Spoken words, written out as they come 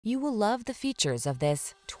You will love the features of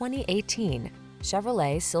this 2018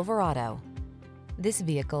 Chevrolet Silverado. This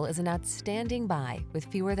vehicle is an outstanding buy with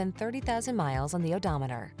fewer than 30,000 miles on the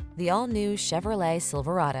odometer. The all-new Chevrolet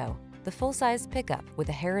Silverado, the full-size pickup with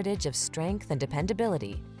a heritage of strength and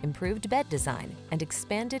dependability, improved bed design, and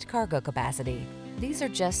expanded cargo capacity. These are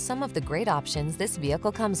just some of the great options this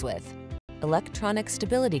vehicle comes with: electronic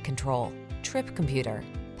stability control, trip computer,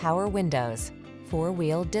 power windows,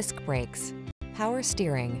 four-wheel disc brakes, power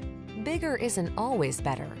steering. Bigger isn't always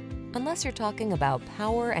better, unless you're talking about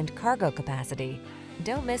power and cargo capacity.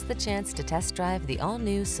 Don't miss the chance to test drive the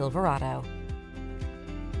all-new Silverado.